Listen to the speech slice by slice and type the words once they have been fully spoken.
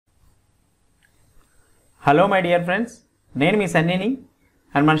Hello my dear friends, నేను మీ సన్నీని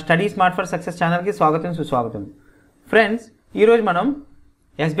and మన study smart for success ఛానల్కి స్వాగతం సుస్వాగతం. ఫ్రెండ్స్, ఈరోజు మనం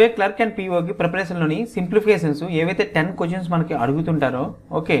ఎస్బీఐ క్లర్క్ అండ్ పీఓకి ప్రిపరేషన్లోని సింప్లిఫికేషన్స్ ఏవైతే 10 క్వశ్చన్స్ మనకి అడుగుతుంటారో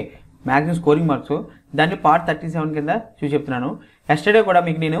ఓకే మ్యాక్సిమం స్కోరింగ్ మార్క్స్ దాన్ని పార్ట్ 37 కింద చూసి చెప్తున్నాను. ఎస్టర్డే కూడా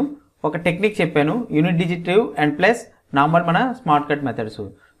మీకు నేను ఒక టెక్నిక్ చెప్పాను, యూనిట్ డిజిటివ్ అండ్ ప్లస్ నార్మల్ మన స్మార్ట్ కట్ మెథడ్స్.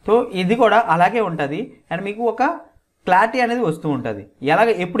 సో ఇది కూడా అలాగే ఉంటుంది అండ్ మీకు ఒక క్లారిటీ అనేది వస్తూ ఉంటుంది, ఎలాగ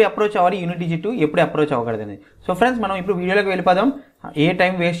ఎప్పుడు అప్రోచ్ అవ్వాలి, యూనిట్ డిజిట్ ఎప్పుడు అప్రోచ్ అవ్వకూడదని. సో ఫ్రెండ్స్, మనం ఇప్పుడు వీడియోలోకి వెళ్ళిపోదాం, ఏ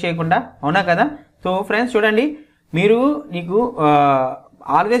టైం వేస్ట్ చేయకుండా, అవునా కదా? సో ఫ్రెండ్స్ చూడండి, మీరు నీకు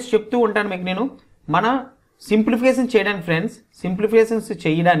ఆల్వేస్ చెప్తూ ఉంటాను మీకు నేను, మన సింప్లిఫికేషన్ చేయడానికి ఫ్రెండ్స్, సింప్లిఫికేషన్స్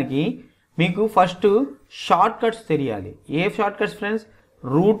చేయడానికి మీకు ఫస్ట్ షార్ట్ కట్స్ తెలియాలి. ఏ షార్ట్ కట్స్ ఫ్రెండ్స్?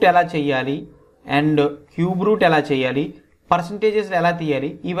 రూట్ ఎలా చేయాలి అండ్ క్యూబ్ రూట్ ఎలా చేయాలి, పర్సంటేజెస్ ఎలా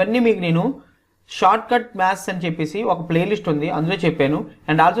తీయాలి, ఇవన్నీ మీకు నేను షార్ట్ కట్ మ్యాథ్స్ అని చెప్పేసి ఒక ప్లేలిస్ట్ ఉంది, అందులో చెప్పాను.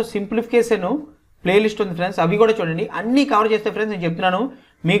 అండ్ ఆల్సో సింప్లిఫికేషన్ ప్లేలిస్ట్ ఉంది ఫ్రెండ్స్, అవి కూడా చూడండి. అన్నీ కవర్ చేస్తే ఫ్రెండ్స్ నేను చెప్తున్నాను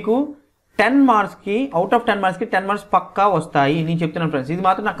మీకు 10 మార్క్స్కి అవుట్ ఆఫ్ 10 మార్క్స్కి 10 మార్క్స్ పక్కా వస్తాయి నేను చెప్తున్నాను ఫ్రెండ్స్. ఇది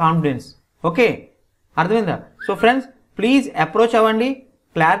మాత్రం నా కాన్ఫిడెన్స్, ఓకే? అర్థమైందా? సో ఫ్రెండ్స్ ప్లీజ్ అప్రోచ్ అవ్వండి,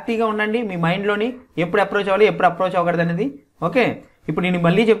 క్లారిటీగా ఉండండి మీ మైండ్లోని, ఎప్పుడు అప్రోచ్ అవ్వాలి ఎప్పుడు అప్రోచ్ అవ్వకూడదు అనేది. ఓకే, ఇప్పుడు నేను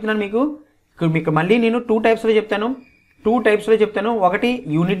మళ్ళీ చెప్తున్నాను మీకు మళ్ళీ నేను 2 టైప్స్లో చెప్తాను. ఒకటి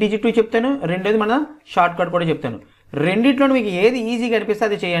యూనిట్ డిజిట్ చెప్తాను, రెండోది మన షార్ట్ కట్ కూడా చెప్తాను. రెండిట్లో మీకు ఏది ఈజీగా అనిపిస్తే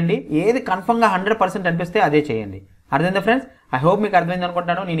అది చేయండి, ఏది కన్ఫర్మ్గా 100% అనిపిస్తే అదే చేయండి. అర్థమైందా ఫ్రెండ్స్? ఐ హోప్ మీకు అర్థమైంది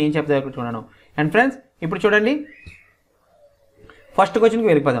అనుకుంటాను, నేను ఏం చెప్తా చూడను. అండ్ ఫ్రెండ్స్ ఇప్పుడు చూడండి, ఫస్ట్ క్వశ్చన్కి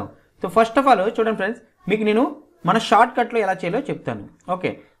వెళ్ళిపోదాం. సో ఫస్ట్ ఆఫ్ ఆల్ చూడండి ఫ్రెండ్స్, మీకు నేను మన షార్ట్ కట్లో ఎలా చేయాలో చెప్తాను.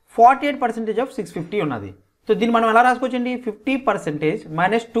 ఓకే, 48% ఆఫ్ 650 ఉన్నది. సో దీన్ని మనం ఎలా రాసుకోవచ్చండి? 50%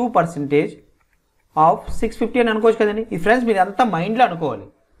 మైనస్ 2% ఆఫ్ 650 అని అనుకోవచ్చు కదండి. ఈ ఫ్రెండ్స్ మీరు అంతా మైండ్లో అనుకోవాలి,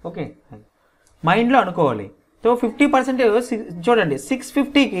 ఓకే? మైండ్లో అనుకోవాలి. సో 50% చూడండి,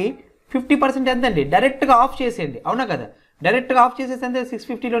 650కి 50% ఎంత అండి? డైరెక్ట్గా ఆఫ్ చేసేయండి, అవునా కదా? డైరెక్ట్గా ఆఫ్ చేసేసి ఎంత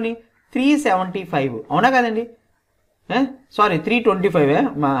 650లోని 375, అవునా కదండి? సారీ 325,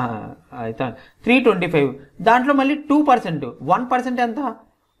 325. దాంట్లో మళ్ళీ 2%, 1% ఎంత?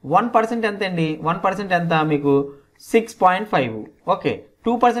 1% ఎంత అండి? 1% ఎంత మీకు? 6.5. ఓకే,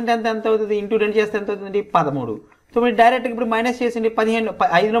 2% ఎంత అవుతుంది? ఇంటూ 2 చేస్తే ఎంత అవుతుంది? 13. సో మీరు డైరెక్ట్గా ఇప్పుడు మైనస్ చేసింది 15,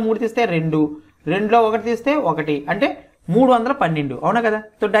 5లో 3 తీస్తే 2, 2లో 1 తీస్తే 1, అంటే 312, అవునా కదా?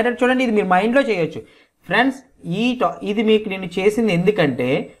 సో డైరెక్ట్ చూడండి, ఇది మీరు మైండ్లో చేయొచ్చు ఫ్రెండ్స్. ఇది మీకు నేను చేసింది ఎందుకంటే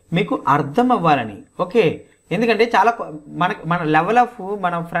మీకు అర్థం అవ్వాలని, ఓకే? ఎందుకంటే చాలా మన లెవెల్ ఆఫ్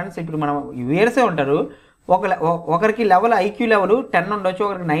మన ఫ్రెండ్స్ ఇప్పుడు మనం వేర్సే ఉంటారు. ఒకరికి లెవెల్ ఐక్యూ లెవెల్ 10 ఉండొచ్చు,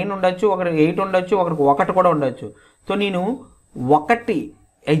 ఒకరికి 9 ఉండొచ్చు, ఒకరికి 8 ఉండొచ్చు, ఒకరికి 1 కూడా ఉండొచ్చు. సో నేను 1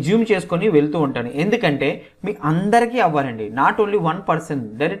 అజ్యూమ్ చేసుకొని వెళ్తూ ఉంటాను, ఎందుకంటే మీ అందరికీ అవ్వాలండి, నాట్ ఓన్లీ 1%.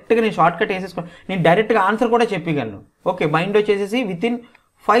 డైరెక్ట్గా నేను షార్ట్ కట్ వేసేసుకొని నేను డైరెక్ట్గా ఆన్సర్ కూడా చెప్పగలను, ఓకే? మైండ్లో చేసేసి వితిన్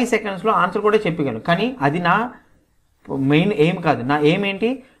 5 సెకండ్స్లో ఆన్సర్ కూడా చెప్పగలను. కానీ అది నా మెయిన్ ఎయిమ్ కాదు. నా ఎయిమ్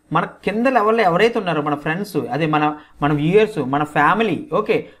ఏంటి? మన కింద లెవెల్లో ఎవరైతే ఉన్నారో మన ఫ్రెండ్స్, అదే మన వ్యూయర్స్, మన ఫ్యామిలీ,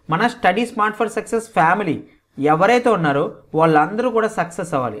 ఓకే, మన study smart for success family ఎవరైతే ఉన్నారో వాళ్ళందరూ కూడా సక్సెస్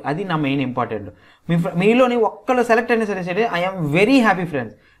అవ్వాలి. అది నా మెయిన్ ఇంపార్టెంట్. మీలోని ఒక్కళ్ళు సెలెక్ట్ అయినా సరే ఐఎమ్ వెరీ హ్యాపీ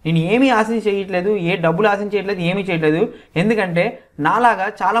ఫ్రెండ్స్. నేను ఏమీ ఆశించి చేయట్లేదు, ఏ డబ్బులు ఆశించట్లేదు, ఏమీ చేయట్లేదు. ఎందుకంటే నాలాగా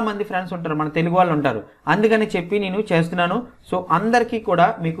చాలామంది ఫ్రెండ్స్ ఉంటారు, మన తెలుగు వాళ్ళు ఉంటారు, అందుకని చెప్పి నేను చేస్తున్నాను. సో అందరికీ కూడా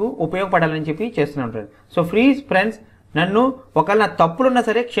మీకు ఉపయోగపడాలని చెప్పి చేస్తున్నాను ఫ్రెండ్స్. సో ఫ్రెండ్స్ నన్ను ఒకవేళ నా తప్పులున్నా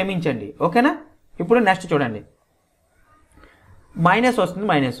సరే క్షమించండి, ఓకేనా? ఇప్పుడు నెక్స్ట్ చూడండి, మైనస్ వస్తుంది,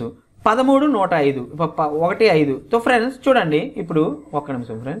 మైనస్ 13, 105, 1, 5. సో ఫ్రెండ్స్ చూడండి, ఇప్పుడు ఒక్క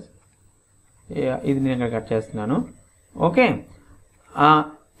నిమిషం ఫ్రెండ్స్, ఇది నేను ఇక్కడ కట్ చేస్తున్నాను, ఓకే?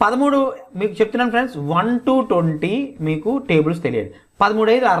 13 మీకు చెప్తున్నాను ఫ్రెండ్స్, 1 to 20 మీకు టేబుల్స్ తెలియాలి.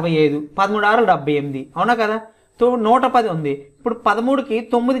 13, 5, 65, 13, 6, 78, అవునా కదా? సో 110 ఉంది. ఇప్పుడు 13కి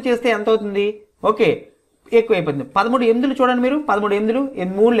 9 చేస్తే ఎంత అవుతుంది? ఓకే, ఎక్కువ అయిపోతుంది. 13 8 చూడండి మీరు, 13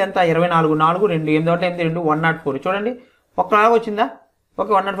 8 3 ఎంత? 24, 4, 2, 8, 8, 2, 104 చూడండి, ఒకలాగా వచ్చిందా?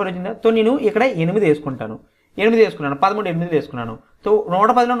 ఓకే, 104 వచ్చిందా? సో నేను ఇక్కడ 8 వేసుకుంటాను, 8 వేసుకున్నాను, 13 8 వేసుకున్నాను. సో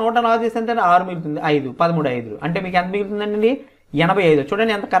 110లో 104 తీస్తే ఎంత? 6 మిగులుతుంది, 5, 13, 5 అంటే మీకు ఎంత మిగులుతుందండి? 85.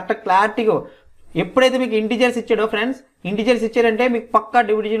 చూడండి ఎంత కరెక్ట్ క్లారిటీగా. ఎప్పుడైతే మీకు ఇంటిజర్స్ ఇచ్చాడో ఫ్రెండ్స్, ఇంటిజర్స్ ఇచ్చారంటే మీకు పక్కా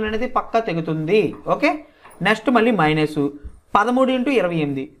డివిజన్ అనేది పక్కా తెగుతుంది, ఓకే? నెక్స్ట్ మళ్ళీ మైనస్ 13 ×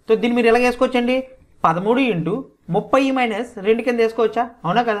 28. సో దీన్ని మీరు ఎలా వేసుకోవచ్చండి? 13 × 30 మైనస్ 2 కింద వేసుకోవచ్చా?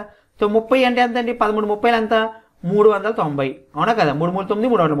 అవునా కదా? సో 30 అంటే ఎంత అండి? 13 30 ఎంత? 390, అవునా కదా? 3 3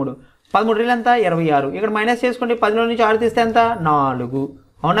 9 303, 13 ఎంత? 26. ఇక్కడ మైనస్ చేసుకోండి, 10 నుంచి 6 తీస్తే ఎంత? 4,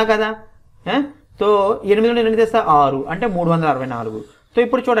 అవునా కదా? సో 8 నుండి 2 తీస్తే 6, అంటే 364. సో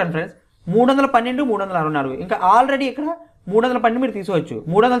ఇప్పుడు చూడండి ఫ్రెండ్స్, 312, 364, ఇంకా ఆల్రెడీ ఇక్కడ 312 మీరు తీసుకోవచ్చు.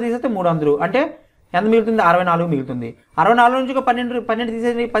 300 తీసేస్తే 300, అంటే ఎంత మిగులుతుంది 64 మిగులుతుంది 64 నుంచి ఒక 12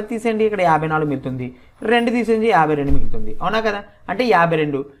 తీసేయండి 10 తీసేయండి ఇక్కడ 54 మిగులుతుంది 2 తీసేయండి 52 మిగులుతుంది అవునా కదా అంటే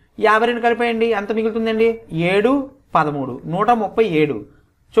 52 కలిపేయండి ఎంత మిగులుతుందండి 7 13 137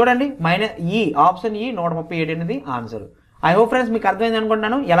 చూడండి మైనస్ ఈ ఆప్షన్ ఈ 137 అనేది ఆన్సర్ ఐ హోప్ ఫ్రెండ్స్ మీకు అర్థమైంది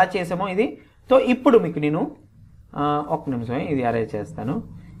అనుకుంటున్నాను ఎలా చేసామో ఇది సో ఇప్పుడు మీకు నేను ఒక్క నిమిషమే ఇది అరేంజ్ చేస్తాను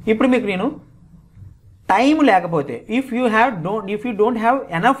ఇప్పుడు మీకు నేను టైం లేకపోతే if you don't have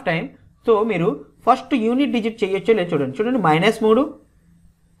enough time so మీరు ఫస్ట్ యూనిట్ డిజిట్ చేయొచ్చో లేదు చూడండి -3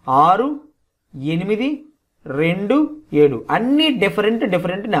 6 8 2 7 అన్ని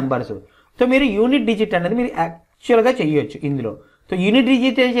డిఫరెంట్ నెంబర్స్ సో మీరు యూనిట్ డిజిట్ అనేది మీరు యాక్చువల్గా చేయొచ్చు ఇందులో సో యూనిట్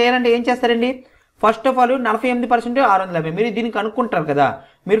డిజిట్ చేయాలంటే ఏం చేస్తారండి ఫస్ట్ ఆఫ్ ఆల్ 48% 650 మీరు దీన్ని కనుక్కుంటారు కదా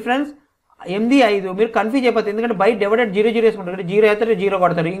మీరు ఫ్రెండ్స్ 85 మీరు కన్ఫ్యూజ్ అయిపోతుంది ఎందుకంటే బై డివైడెడ్ 0 వేసుకుంటారు 0 అయితే 0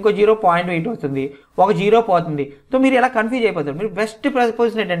 కొడతారు ఇంకో 0.8 వస్తుంది ఒక 0 పోతుంది సో మీరు ఎలా కన్ఫ్యూజ్ అయిపోతారు మీరు బెస్ట్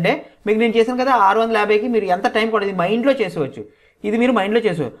పొజిషన్ ఏంటంటే మీకు నేను చేశాను కదా 650కి మీరు ఎంత టైం కూడా ఇది మైండ్లో చేసుకోవచ్చు ఇది మీరు మైండ్లో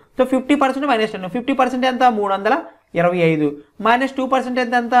చేసుకోవచ్చు సో 50% -10 50% ఎంత 325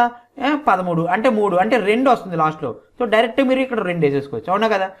 -2% ఎంత 13 అంటే 3 అంటే 2 వస్తుంది లాస్ట్లో సో డైరెక్ట్ మీరు ఇక్కడ 2 వేసేసుకోవచ్చు అవునా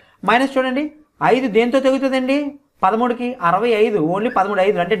కదా మైనస్ చూడండి 5 దేంతో తెగుతుందండి 13కి 65 ఓన్లీ 13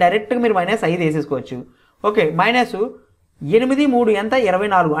 5 అంటే డైరెక్ట్గా మీరు -5 వేసేసుకోవచ్చు ఓకే -8 3 ఎంత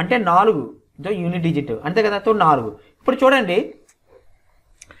 24 అంటే 4 యూనిట్ డిజిట్ అంతే కదా సో 4 ఇప్పుడు చూడండి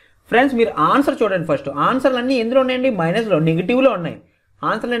ఫ్రెండ్స్ మీరు ఆన్సర్ చూడండి ఫస్ట్ ఆన్సర్లు అన్నీ ఎందులో ఉన్నాయండి మైనస్లో నెగిటివ్లో ఉన్నాయి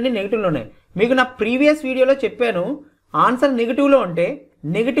ఆన్సర్లు అన్నీ నెగిటివ్లో ఉన్నాయి మీకు నా ప్రీవియస్ వీడియోలో చెప్పాను ఆన్సర్ నెగిటివ్లో ఉంటే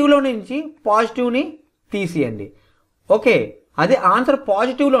నెగిటివ్లో నుంచి పాజిటివ్ని తీసేయండి ఓకే అదే ఆన్సర్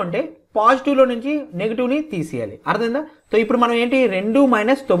పాజిటివ్లో ఉంటే పాజిటివ్లో నుంచి నెగిటివ్ని తీసేయాలి అర్థమైందా సో ఇప్పుడు మనం ఏంటి 2 -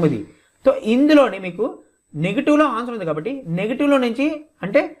 9 సో ఇందులోని మీకు నెగిటివ్లో ఆన్సర్ ఉంది కాబట్టి నెగిటివ్లో నుంచి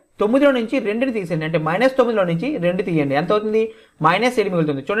అంటే 9లో నుంచి 2ని తీసేయండి అంటే -9లో నుంచి 2 తీయండి ఎంత అవుతుంది -7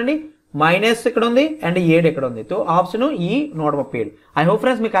 మిగులుతుంది చూడండి మైనస్ ఇక్కడ ఉంది అండ్ 7 ఇక్కడ ఉంది సో ఆప్షన్ ఈ 137 ఐ హోప్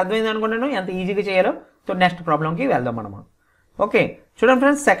ఫ్రెండ్స్ మీకు అర్థమైంది అనుకుంటున్నాను ఎంత ఈజీగా చేయాలో సో నెక్స్ట్ ప్రాబ్లంకి వెళ్దాం మనము ఓకే చూడండి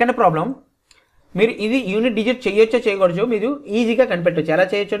ఫ్రెండ్స్ సెకండ్ ప్రాబ్లం మీరు ఇది యూనిట్ డిజిట్ చేయొచ్చో చేయకూడదు మీరు ఈజీగా కనిపెట్టవచ్చు ఎలా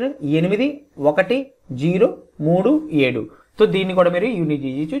చేయొచ్చు 8 1 0 3 7 సో దీన్ని కూడా మీరు యూనిట్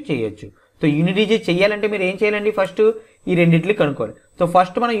డిజిట్ చేయొచ్చు సో యూనిట్ డిజిట్ చేయాలంటే మీరు ఏం చేయాలండి ఫస్ట్ ఈ రెండింటిని కనుక్కోవాలి సో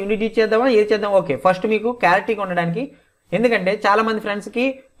ఫస్ట్ మనం యూనిట్ డిజిట్ చేద్దామా ఏది చేద్దాం ఓకే ఫస్ట్ మీకు క్లారిటీగా ఉండడానికి ఎందుకంటే చాలా మంది ఫ్రెండ్స్కి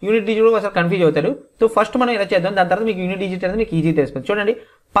యూనిట్ డిజిట్ ఒకసారి కన్ఫ్యూజ్ అవుతారు సో ఫస్ట్ మనం ఇలా చేద్దాం దాని తర్వాత మీకు యూనిట్ డిజిట్ అనేది మీకు ఈజీ తెలుస్తుంది చూడండి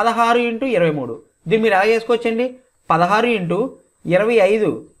 16 × 23 దీన్ని మీరు ఎలా చేసుకోవచ్చండి 16 ×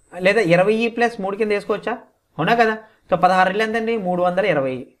 25 లేదా 20 + 3 కింద వేసుకోవచ్చా అవునా కదా సో 16 ఎంతండి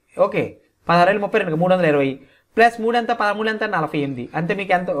 320 ఓకే 16 32 320 ప్లస్ 3 ఎంత 13 ఎంత 48 అంతే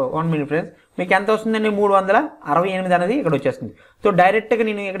మీకు ఎంత 1 మినిట్ ఫ్రెండ్స్ మీకు ఎంత వస్తుందండి 368 అనేది ఇక్కడ వచ్చేస్తుంది సో డైరెక్ట్గా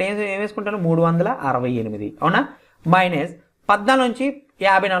నేను ఇక్కడ ఏం వేసుకుంటాను 368 అవునా మైనస్ 14 నుంచి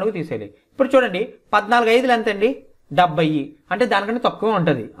 54 తీసేయాలి ఇప్పుడు చూడండి 14 5 ఎంత అండి 70 అంటే దానికంటే తక్కువ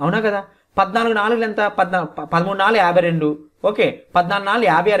ఉంటుంది అవునా కదా 14 4 ఎంత 13 4 52 ఓకే 14 4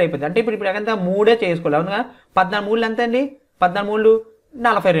 56 అయిపోతుంది అంటే ఇప్పుడు ఎంత 3 చేసుకోవాలి అవునా 14 3 ఎంత అండి 14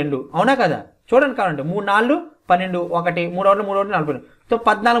 3 42 అవునా కదా చూడండి కావాలంటే 3 4 12 1 3 1 3 1 42 సో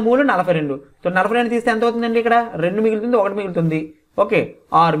 14 3 42 సో 42 తీస్తే ఎంత అవుతుందండి ఇక్కడ 2 మిగులుతుంది 1 మిగులుతుంది ఓకే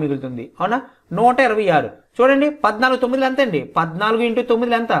 6 మిగులుతుంది అవునా 126 చూడండి 14 9 ఎంత అండి 14 ×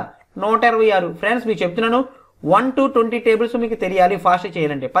 9 ఎంత 126 ఫ్రెండ్స్ మీకు చెప్తున్నాను 1 to 20 టేబుల్స్ మీకు తెలియాలి ఫాస్ట్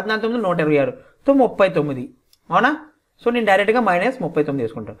చేయాలంటే 14 9 126 సో 39 అవునా సో నేను డైరెక్ట్గా -39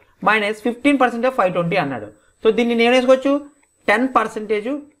 తీసుకుంటాను -15% ఆఫ్ 520 అన్నాడు సో దీన్ని నేను వేసుకోవచ్చు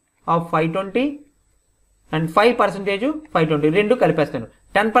 10% ఆఫ్ 520 అండ్ 5% 520 రెండు కలిపేస్తాను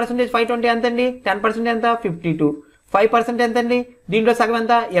 10% 520 ఎంత అండి 10% ఎంత 52 5% ఎంత అండి దీంట్లో సగం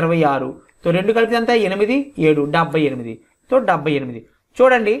ఎంత 26 సో రెండు కలిపితే ఎంత 8 7 78 సో 78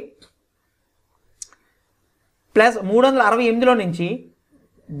 చూడండి ప్లస్ 368లో నుంచి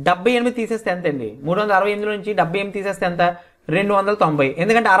 78 తీసేస్తే ఎంత అండి 368లో నుంచి 78 తీసేస్తే ఎంత 290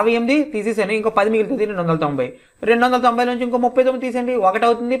 ఎందుకంటే 68 తీసేసాను ఇంకో 10 మిగులుతుంది 290 290 నుంచి ఇంకో 39 తీసేయండి 1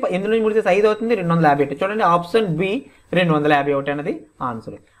 అవుతుంది 8 నుంచి 3 తీసేస్తే 5 అవుతుంది 251 చూడండి ఆప్షన్ బి 251 అనేది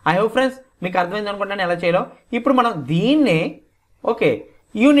ఆన్సర్ ఐ హోప్ ఫ్రెండ్స్ మీకు అర్థమైంది అనుకుంటాను ఎలా చేయాలో ఇప్పుడు మనం దీన్నే ఓకే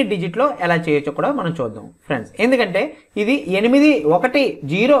యూనిట్ డిజిట్లో ఎలా చేయొచ్చో కూడా మనం చూద్దాం ఫ్రెండ్స్ ఎందుకంటే ఇది 8 1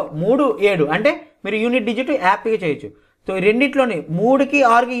 0 3 7 అంటే మీరు యూనిట్ డిజిట్ హ్యాపీగా చేయొచ్చు సో రెండిట్లోని 3కి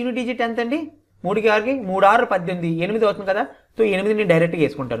 6కి యూనిట్ డిజిట్ ఎంత అండి 3కి 6కి 3 6 18 8 అవుతుంది కదా సో 8ని డైరెక్ట్గా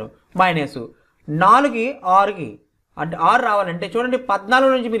వేసుకుంటాను మైనస్ 4కి 6కి అంటే 6 రావాలంటే చూడండి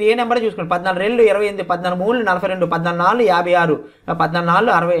 14 నుంచి మీరు ఏ నెంబర్ చూసుకోండి 14 2 28 14 3 42 14 4 56 14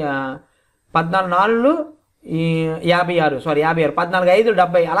 4 60 14 4 56 సారీ 56 14 5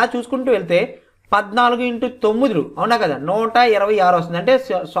 70 అలా చూసుకుంటూ వెళ్తే 14 × 9 అవునా కదా 126 వస్తుంది అంటే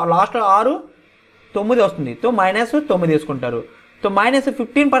లాస్ట్ 6 9 వస్తుంది. సో -9 వేసుకుంటారు. So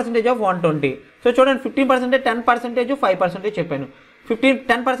 -15% of 120. సో చూడండి 15% 10% 5% చెప్పాను.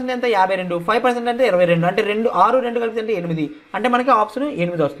 10% ఎంత 52, 5% అంటే 22, అంటే 6 2 కలిపి అంటే 8, అంటే మనకి ఆప్షన్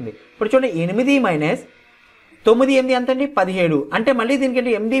 8 వస్తుంది. ఇప్పుడు చూడండి 8 మైనస్ 9 8 ఎంత అండి 17, అంటే మళ్ళీ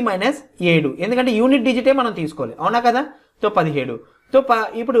దీనికి 8 మైనస్ 7, ఎందుకంటే యూనిట్ డిజిటే మనం తీసుకోవాలి, అవునా కదా. సో 17. సో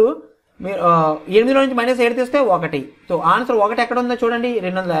ఇప్పుడు మీరు 8లో నుంచి -7 తీస్తే 1. సో ఆన్సర్ 1 ఎక్కడ ఉందో చూడండి,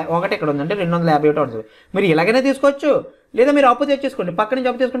 1 ఎక్కడ ఉంది అంటే 251 అవుతుంది. మీరు ఇలాగైనా తీసుకోవచ్చు, లేదా మీరు అప్పు తెచ్చేసుకోండి, పక్క నుంచి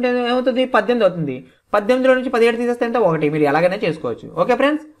అప్పు చేసుకుంటే ఏమవుతుంది 18 అవుతుంది. 18లో నుంచి 17 తీసేస్తే అంటే 1, మీరు ఎలాగైనా చేసుకోవచ్చు. ఓకే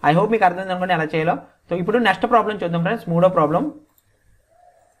ఫ్రెండ్స్, ఐ హోప్ మీకు అర్థమైంది అనుకోండి ఎలా చేయాలో. సో ఇప్పుడు నెక్స్ట్ ప్రాబ్లం చూద్దాం ఫ్రెండ్స్, 3వ ప్రాబ్లం.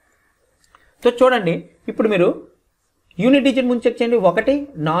 సో చూడండి ఇప్పుడు మీరు యూనిట్ డిజిట్ ముందు చెక్ చేయండి. 1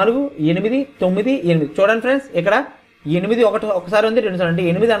 4 8 9 8. చూడండి ఫ్రెండ్స్, ఇక్కడ 8 ఒకసారి ఉంది, 2 సార్లు, అంటే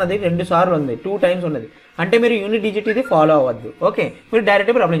 8 అన్నది 2 సార్లు ఉంది, 2 టైమ్స్ ఉన్నది, అంటే మీరు యూనిట్ డిజిట్ ఇది ఫాలో అవ్వద్దు. ఓకే, మీరు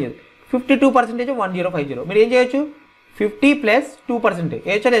డైరెక్ట్గా ప్రాబ్లం చేయదు. 52% 1050. మీరు ఏం చేయొచ్చు, 50 ప్లస్ 2%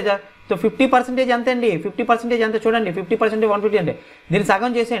 వేయచ్చలేదా. సో 50% ఎంత అండి, 50% ఎంత చూడండి, 50% 150 అంటే దీన్ని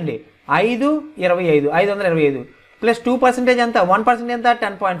సగం చేసేయండి. 525 525 ప్లస్ 2% ఎంత, 1% ఎంత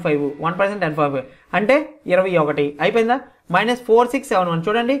 10.5, 1% 10.5 అంటే 21 అయిపోయిందా. -4671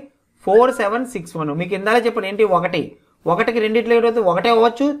 చూడండి, 4761. మీకు ఇందాక చెప్పండి ఏంటి, 1కి రెండిట్లో ఏడు అవుతుంది, 1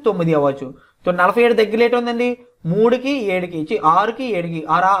 అవ్వచ్చు 9 అవ్వచ్చు. సో 47 దగ్గర లేట్ ఉందండి, 3కి 7కి 6కి 7కి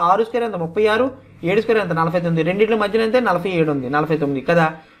 6 స్క్వేర్ ఎంత 36, 7 స్క్వేర్ ఎంత 49, రెండిట్లో మధ్యలో అయితే 47 ఉంది, 49 కదా.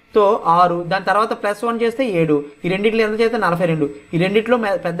 సో 6, దాని తర్వాత +1 చేస్తే 7, ఈ రెండిట్లో ఎంత చేస్తే 42, ఈ రెండిట్లో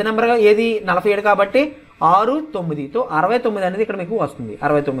పెద్ద నెంబర్గా ఏది 47 కాబట్టి 6 9. సో 69 అనేది ఇక్కడ మీకు వస్తుంది,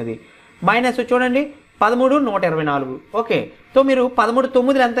 69 మైనస్ చూడండి 13 124. ఓకే, సో మీరు 13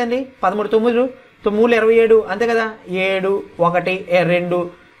 9 ఎంత అండి, 13 9, సో 3 27 అంతే కదా, 7 1 2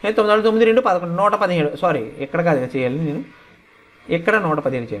 9 9 2 11 117. సారీ ఇక్కడ కాదు చేయాలి, నేను ఇక్కడ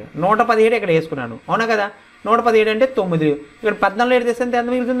 117 చేయాలి, 117 ఇక్కడ వేసుకున్నాను, అవునా కదా. 117 అంటే 9, ఇక్కడ 14 7 తెస్తే ఎంత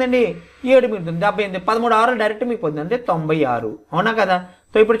మిగులుతుందండి, 7 మిగులుతుంది, 78. 13 6 డైరెక్ట్ మీకు పోతుంది, అంటే 96, అవునా కదా.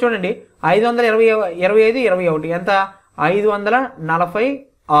 సో ఇప్పుడు చూడండి 525 21 ఎంత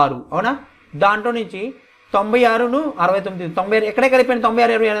 546, అవునా. దాంట్లో నుంచి 96ను 69, 96 ఎక్కడే కలిపాను,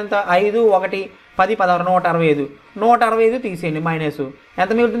 96 27 ఎంత 5 1 10 16 165, 165 తీసేయండి, మైనస్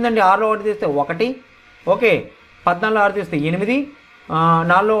ఎంత మిగులుతుందండి, 6లో 1 తీస్తే 1, ఓకే 14లో 6 తీస్తే 8,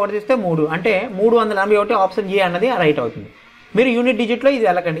 4లో 1 తీస్తే 3, అంటే 381. ఆప్షన్ ఏ అన్నది రైట్ అవుతుంది. మీరు యూనిట్ డిజిట్లో ఇది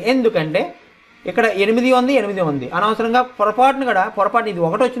వెళ్ళకండి, ఎందుకంటే ఇక్కడ 8 ఉంది 8 ఉంది, అనవసరంగా పొరపాటును ఇది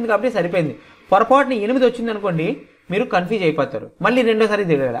 1 వచ్చింది కాబట్టి సరిపోయింది, పొరపాటుని 8 వచ్చింది అనుకోండి మీరు కన్ఫ్యూజ్ అయిపోతారు, మళ్ళీ రెండోసారి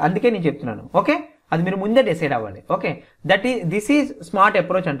తిరగాలి, అందుకే నేను చెప్తున్నాను. ఓకే, అది మీరు ముందే డిసైడ్ అవ్వాలి. Okay, this is smart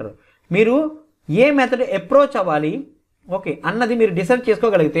approach అంటారు. మీరు ఏ మెథడ్ అప్రోచ్ అవ్వాలి ఓకే అన్నది మీరు డిసైడ్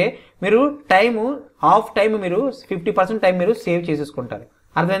చేసుకోగలిగితే మీరు హాఫ్ టైం మీరు 50% టైం మీరు సేవ్ చేసేసుకుంటారు,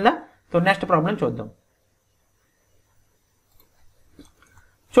 అర్థమైందా. సో నెక్స్ట్ ప్రాబ్లం చూద్దాం.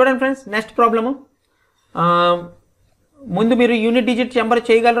 చూడండి ఫ్రెండ్స్, నెక్స్ట్ ప్రాబ్లము ముందు మీరు యూనిట్ డిజిట్ నెంబర్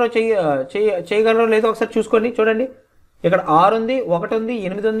చేయగలరో లేదో ఒకసారి చూసుకోండి. చూడండి ఇక్కడ 6 ఉంది, 1 ఉంది,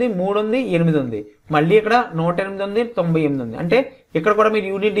 8 ఉంది, 3 ఉంది, 8 ఉంది, మళ్ళీ ఇక్కడ 108 ఉంది, 98 ఉంది, అంటే ఇక్కడ కూడా మీరు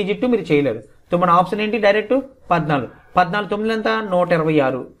యూనిట్ డిజిట్ మీరు చేయలేరు. సో మన ఆప్షన్ ఏంటి, డైరెక్ట్ 14 9 ఎంత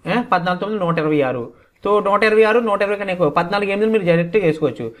 126, 14 9 126. సో 126 120 కన్నా ఎక్కువ, 14 8 మీరు డైరెక్ట్గా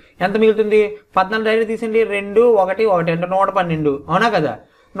వేసుకోవచ్చు. ఎంత మిగులుతుంది, 14 డైరెక్ట్ తీసండి, 2 1 1 అంటే 112, అవునా కదా.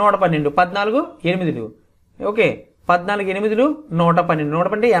 112 14 8, ఓకే 14 8 112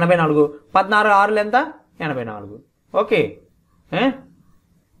 112 84, 16 6 ఎంత 84, ఓకే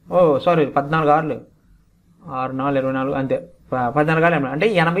సారీ 14 6 6 4 24 అంతే, 14 6 అంటే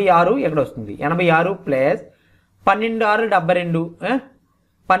 86 ఎక్కడ వస్తుంది, 86 ప్లస్ 12 6 72,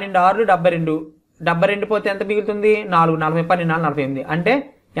 12 6 72, 72 పోతే ఎంత మిగులుతుంది 4 40 12 4 48, అంటే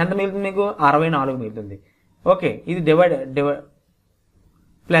ఎంత మిగులుతుంది మీకు 64 మిగులుతుంది. ఓకే, ఇది డివైడ్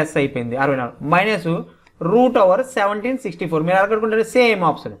ప్లస్ అయిపోయింది 64 మైనస్ √1764. మీరు అడగడుకుంటే సేమ్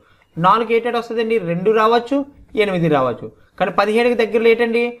ఆప్షన్ 4 ఏంటంటే వస్తుందండి, 2 రావచ్చు 8 రావచ్చు, కానీ 17కి దగ్గరలో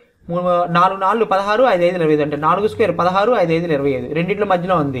ఏంటండి 4 4 16 5 5 25, అంటే 4 స్క్వేర్ 16 5 5 25, రెండింటిలో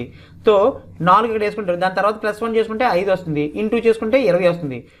మధ్యలో ఉంది. సో 4 ఇక్కడ వేసుకుంటారు, దాని తర్వాత +1 చేసుకుంటే 5 వస్తుంది, ఇంటూ చేసుకుంటే 20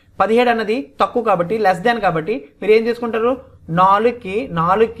 వస్తుంది. 17 అన్నది తక్కువ కాబట్టి లెస్ దాన్ కాబట్టి మీరు ఏం చేసుకుంటారు,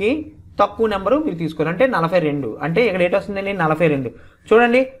 4కి తక్కువ నెంబరు మీరు తీసుకోరు, అంటే 42, అంటే ఇక్కడ ఏంటి వస్తుందండి 42.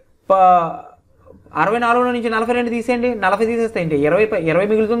 చూడండి 64లో నుంచి 42 తీసేయండి, 40 తీసేస్తే ఏంటి 20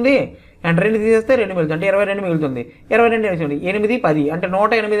 మిగులుతుంది, అండ్ 2 తీసేస్తే 2 మిగులుతుంది, అంటే 22 మిగులుతుంది. 22 వేసుకోండి, 8 10, అంటే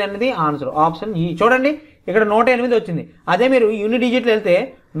 108 అనేది ఆన్సర్, ఆప్షన్ ఈ. చూడండి ఇక్కడ 108 వచ్చింది, అదే మీరు యూనిట్ డిజిట్లో వెళ్తే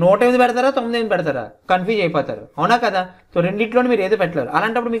 108 పెడతారా 98 పెడతారా కన్ఫ్యూజ్ అయిపోతారు, అవునా కదా. సో రెండిట్లోనే మీరు ఏదో పెట్టలేరు,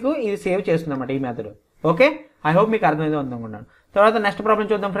 అలాంటప్పుడు మీకు ఇది సేవ్ చేస్తుంది అన్నమాట ఈ మెథడ్. ఓకే, ఐ హోప్ మీకు అర్థమైందో అనుకుంటున్నాను. తర్వాత నెక్స్ట్ ప్రాబ్లం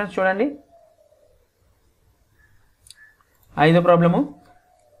చూద్దాం ఫ్రెండ్స్. చూడండి ఐదో ప్రాబ్లము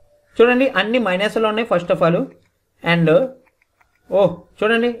చూడండి, అన్ని మైనస్లో ఉన్నాయి ఫస్ట్ ఆఫ్ ఆల్. అండ్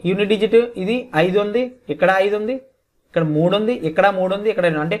చూడండి యూనిట్ డిజిట్ ఇది 5 ఉంది, ఇక్కడ 5 ఉంది, ఇక్కడ 3 ఉంది, ఇక్కడ 3 ఉంది, ఇక్కడ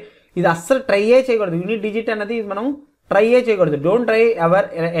అంటే ఇది అస్సలు ట్రైయే చేయకూడదు. యూనిట్ డిజిట్ అన్నది మనం ట్రైయే చేయకూడదు. డోంట్ ట్రై ఎవర్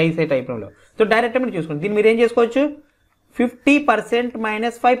ఐసే టైప్లో. సో డైరెక్ట్ మీరు చూసుకోండి. దీన్ని మీరు ఏం చేసుకోవచ్చు, 50%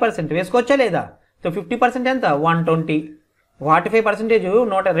 మైనస్ 5% వేసుకోవచ్చా లేదా? సో 50% ఎంత 120, 45%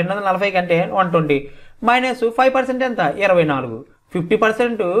 240 కంటే 120 మైనస్ 5% ఎంత 24.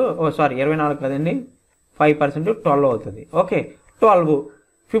 50% 24 కదండి, 5% 12 అవుతుంది. ఓకే 12,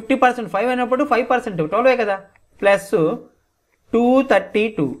 50% 5 అయినప్పుడు 5% 12 కదా, ప్లస్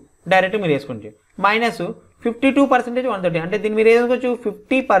 232 డైరెక్ట్ మీరు వేసుకోండి. మైనస్ 52% 130 అంటే దీన్ని మీరు వేసుకోవచ్చు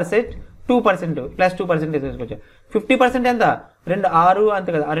 50% 2% ప్లస్ 2% వేసుకోవచ్చు. 50% ఎంత 2 6 అంతే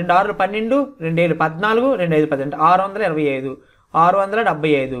కదా, 2 6 12, 2 7 14, 2 5 10 625,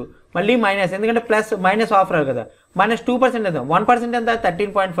 675 మళ్ళీ మైనస్, ఎందుకంటే ప్లస్ మైనస్ ఆఫ్ రాదు కదా, మైనస్ 2% ఎంత 1% ఎంత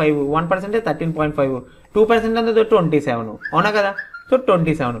 13.5, 1% 13.5, 2% ఎంత 27, అవునా కదా. సో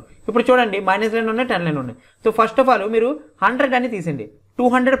 27. ఇప్పుడు చూడండి మైనస్ లైన్ ఉన్నాయి, 10 లైన్ ఉన్నాయి. సో ఫస్ట్ ఆఫ్ ఆల్ మీరు 100 అని తీసండి,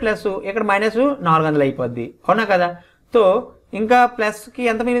 200 ప్లస్ ఇక్కడ మైనస్ 400 అయిపోద్ది, అవునా కదా. సో ఇంకా ప్లస్కి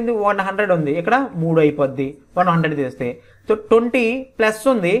ఎంత మిగిలింది 100 ఉంది, ఇక్కడ 3 అయిపోద్ది 100 తీస్తే. సో 20 ప్లస్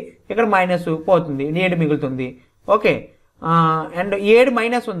ఉంది, ఇక్కడ మైనస్ పోతుంది, 7 మిగులుతుంది. ఓకే అండ్ 7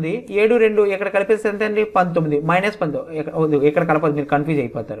 మైనస్ ఉంది, 7 2 ఇక్కడ కలిపేస్తే ఎంత అండి 19, మైనస్ 19 ఇక్కడ కలపదు, మీరు కన్ఫ్యూజ్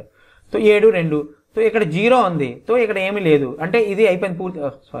అయిపోతారు. సో 7 2, సో ఇక్కడ 0 ఉంది, సో ఇక్కడ ఏమీ లేదు, అంటే ఇది అయిపోయింది పూర్తి.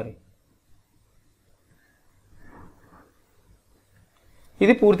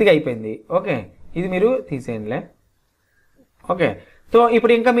 ఇది పూర్తిగా అయిపోయింది. ఓకే ఇది మీరు తీసేయండిలే. ఓకే సో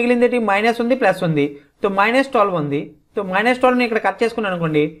ఇప్పుడు ఇంకా మిగిలింది ఏంటి, మైనస్ ఉంది ప్లస్ ఉంది. సో -12 ఉంది. సో -12ని ఇక్కడ కట్ చేసుకున్నాను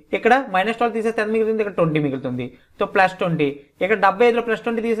అనుకోండి, ఇక్కడ -12 తీసేస్తే ఎంత మిగులుతుంది, ఇక్కడ 20 మిగులుతుంది. సో +20, ఇక్కడ 75లో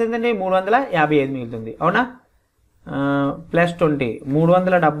 +20 తీసేస్తే 355 మిగులుతుంది, అవునా. +20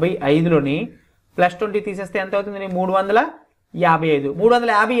 375లోని +20 తీసేస్తే ఎంత అవుతుంది, 355.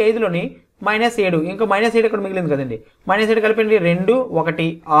 355లోని -7, ఇంకో -7 ఇక్కడ మిగిలింది కదండి, -7 కలిపండి 2 1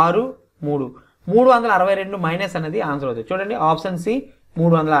 6 3, 362 మైనస్ అనేది ఆన్సర్ అవుతుంది. చూడండి option C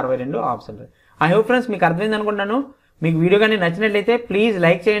 362 option. I hope friends మీకు అర్థమైంది అనుకుంటున్నాను. మీకు వీడియో కానీ నచ్చినట్లయితే ప్లీజ్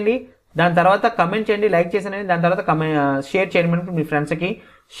లైక్ చేయండి, దాని తర్వాత కమెంట్ చేయండి, లైక్ చేసానని దాని తర్వాత షేర్ చేయండి మీ ఫ్రెండ్స్కి.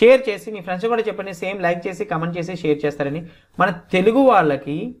 షేర్ చేసి మీ ఫ్రెండ్స్ కూడా చెప్పండి సేమ్ లైక్ చేసి కమెంట్ చేసి షేర్ చేస్తారని. మన తెలుగు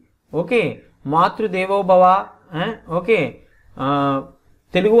వాళ్ళకి ఓకే మాతృదేవోభవ, ఓకే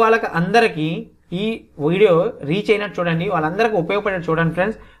తెలుగు వాళ్ళకి అందరికీ ఈ వీడియో రీచ్ అయినట్టు చూడండి, వాళ్ళందరికీ ఉపయోగపడేట్టు చూడండి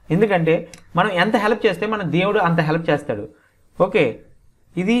ఫ్రెండ్స్. ఎందుకంటే మనం ఎంత హెల్ప్ చేస్తే మన దేవుడు అంత హెల్ప్ చేస్తాడు. ఓకే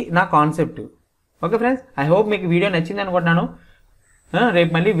ఇది నా concept. Okay friends I hope మీకు వీడియో నచ్చింది అనుకుంటున్నాను.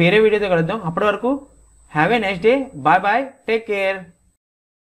 రేపు మళ్ళీ వేరే వీడియోతో కలుద్దాం. అప్పటి వరకు have a nice day, bye bye, take care.